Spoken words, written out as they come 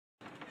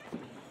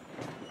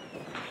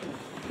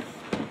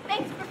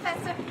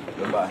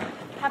Goodbye.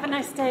 Have a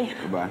nice day.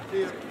 Goodbye.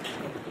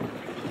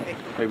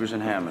 Papers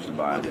in hand, Mr.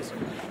 Byer.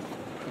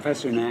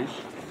 Professor Nash?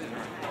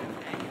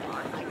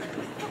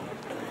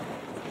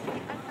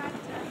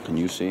 Can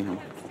you see him?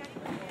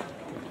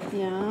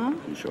 Yeah.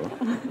 You sure?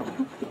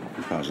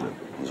 I'm positive.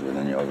 He's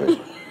within your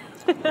vision.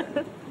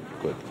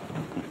 Good.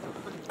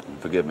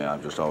 Forgive me,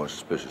 I'm just always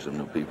suspicious of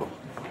new people.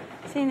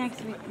 See you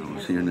next week. I'll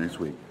see you next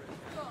week.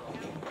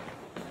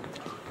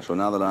 So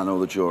now that I know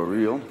that you're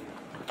real,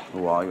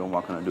 who are you and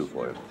what can I do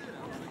for you?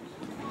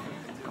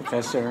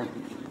 Professor,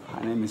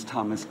 my name is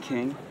Thomas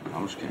King.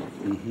 Thomas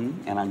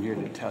King. And I'm here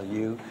to tell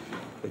you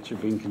that you're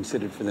being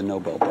considered for the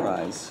Nobel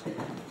Prize.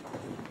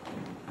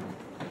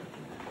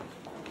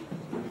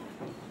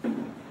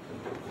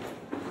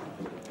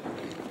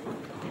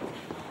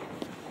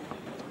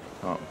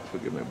 Oh,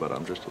 forgive me, but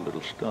I'm just a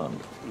little stunned.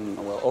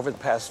 Well, over the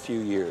past few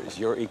years,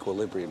 your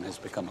equilibrium has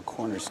become a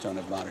cornerstone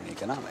of modern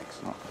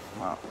economics. Oh,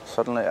 well,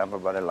 suddenly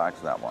everybody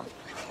likes that one.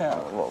 Yeah.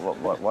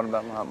 What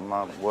about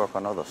my work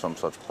on some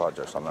such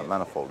projects on the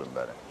manifold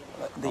embedding?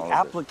 The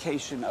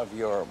application of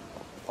your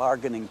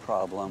bargaining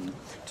problem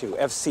to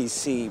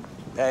FCC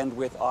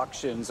bandwidth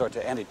auctions or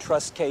to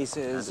antitrust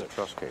cases.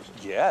 Antitrust cases?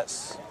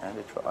 Yes.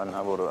 I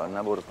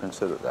never would have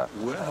considered that.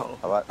 Well.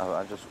 Have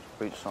I just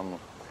reached some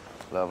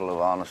level of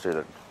honesty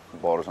that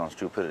borders on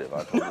stupidity? If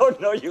I told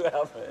No, no, you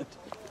haven't.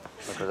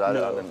 Because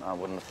I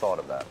wouldn't have thought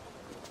of that.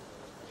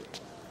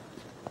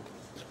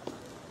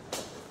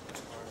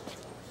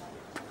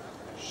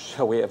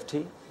 Shall we have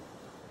tea?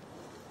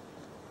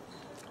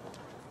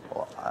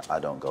 Well, I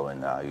don't go in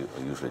now. I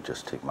usually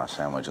just take my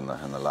sandwich in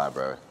the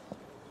library.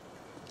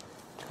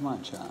 Come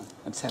on, John.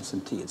 Let's have some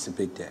tea. It's a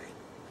big day.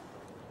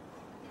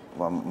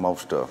 Well,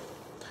 most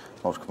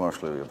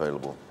commercially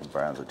available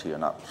brands of tea are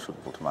not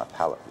suitable to my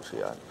palate. You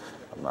see,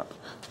 I'm not.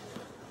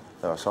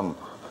 There are some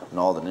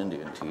northern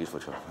Indian teas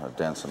which are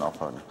dense enough,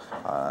 and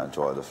I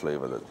enjoy the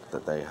flavor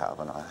that they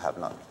have. And I have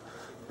not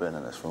been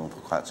in this room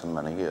for quite so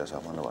many years. I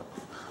wonder what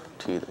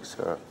tea they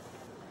serve.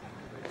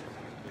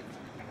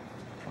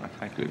 Well,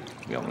 thank you,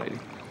 young lady.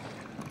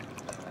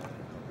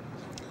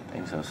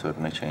 Things have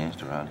certainly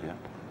changed around here.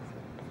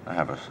 I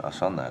have a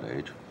son that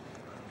age.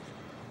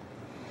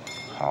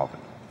 Harvard.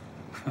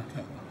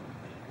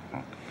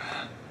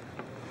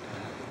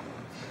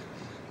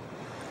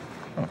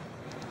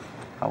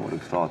 I would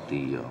have thought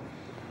the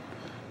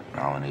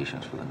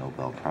nominations for the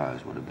Nobel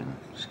Prize would have been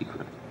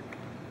secret.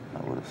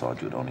 I would have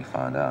thought you'd only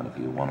find out if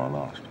you won or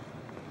lost.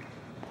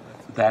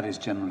 That is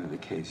generally the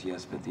case,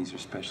 yes, but these are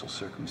special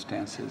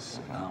circumstances.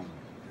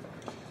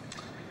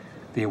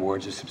 The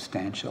awards are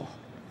substantial.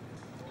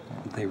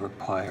 They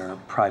require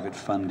private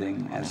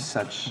funding. As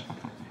such,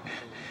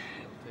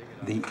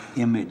 the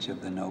image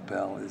of the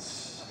Nobel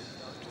is...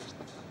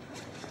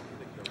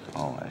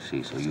 Oh, I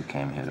see. So you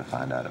came here to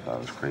find out if I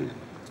was crazy.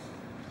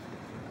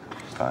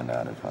 Find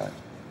out if I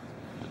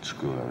would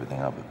screw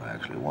everything up if I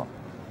actually won.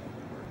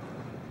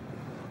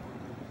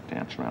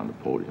 Dance around the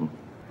podium,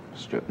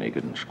 strip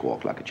naked and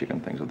squawk like a chicken,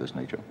 things of this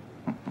nature.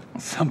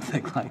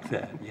 Something like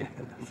that, yes.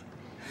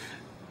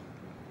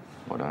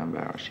 Would I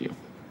embarrass you?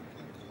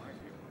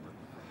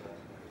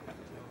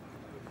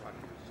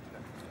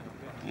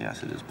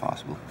 Yes, it is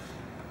possible.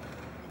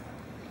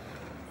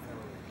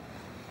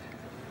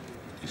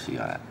 You see,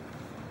 I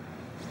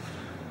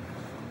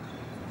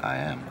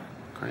am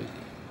crazy.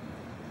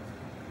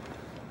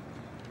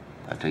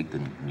 I take the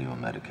newer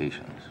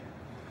medications,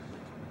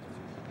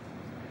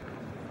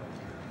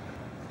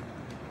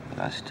 but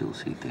I still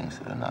see things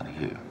that are not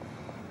here.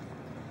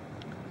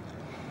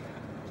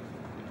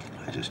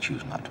 I just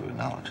choose not to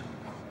acknowledge them.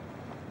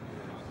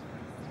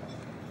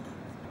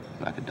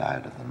 Like a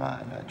diet of the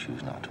mind, I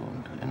choose not to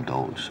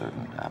indulge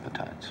certain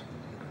appetites.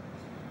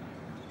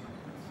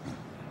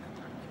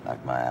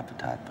 Like my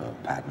appetite for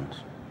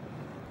patterns.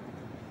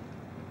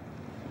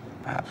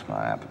 Perhaps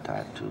my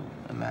appetite to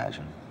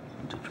imagine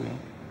and to dream.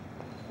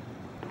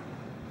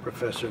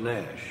 Professor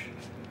Nash.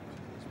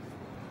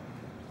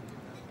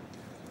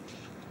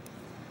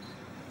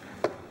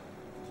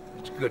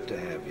 It's good to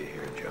have you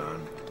here,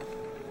 John.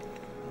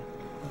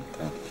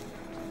 Thank you.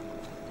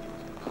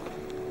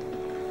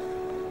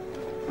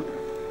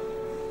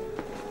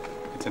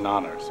 It's an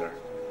honor, sir.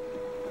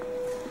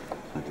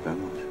 Thank you very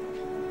much.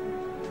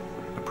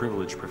 A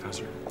privilege,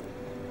 Professor.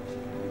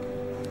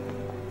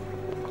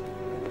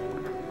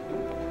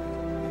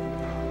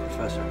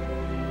 Professor.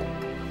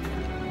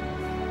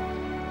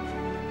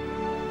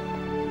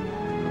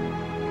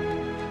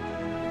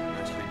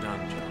 Nicely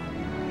done, John.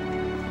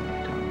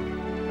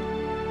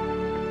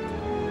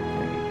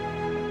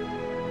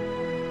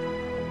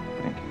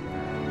 Thank you.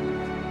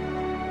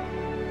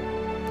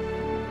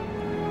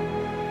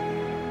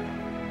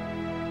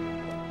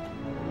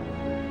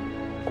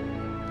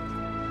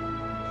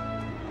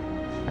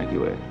 Thank you,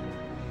 Ed.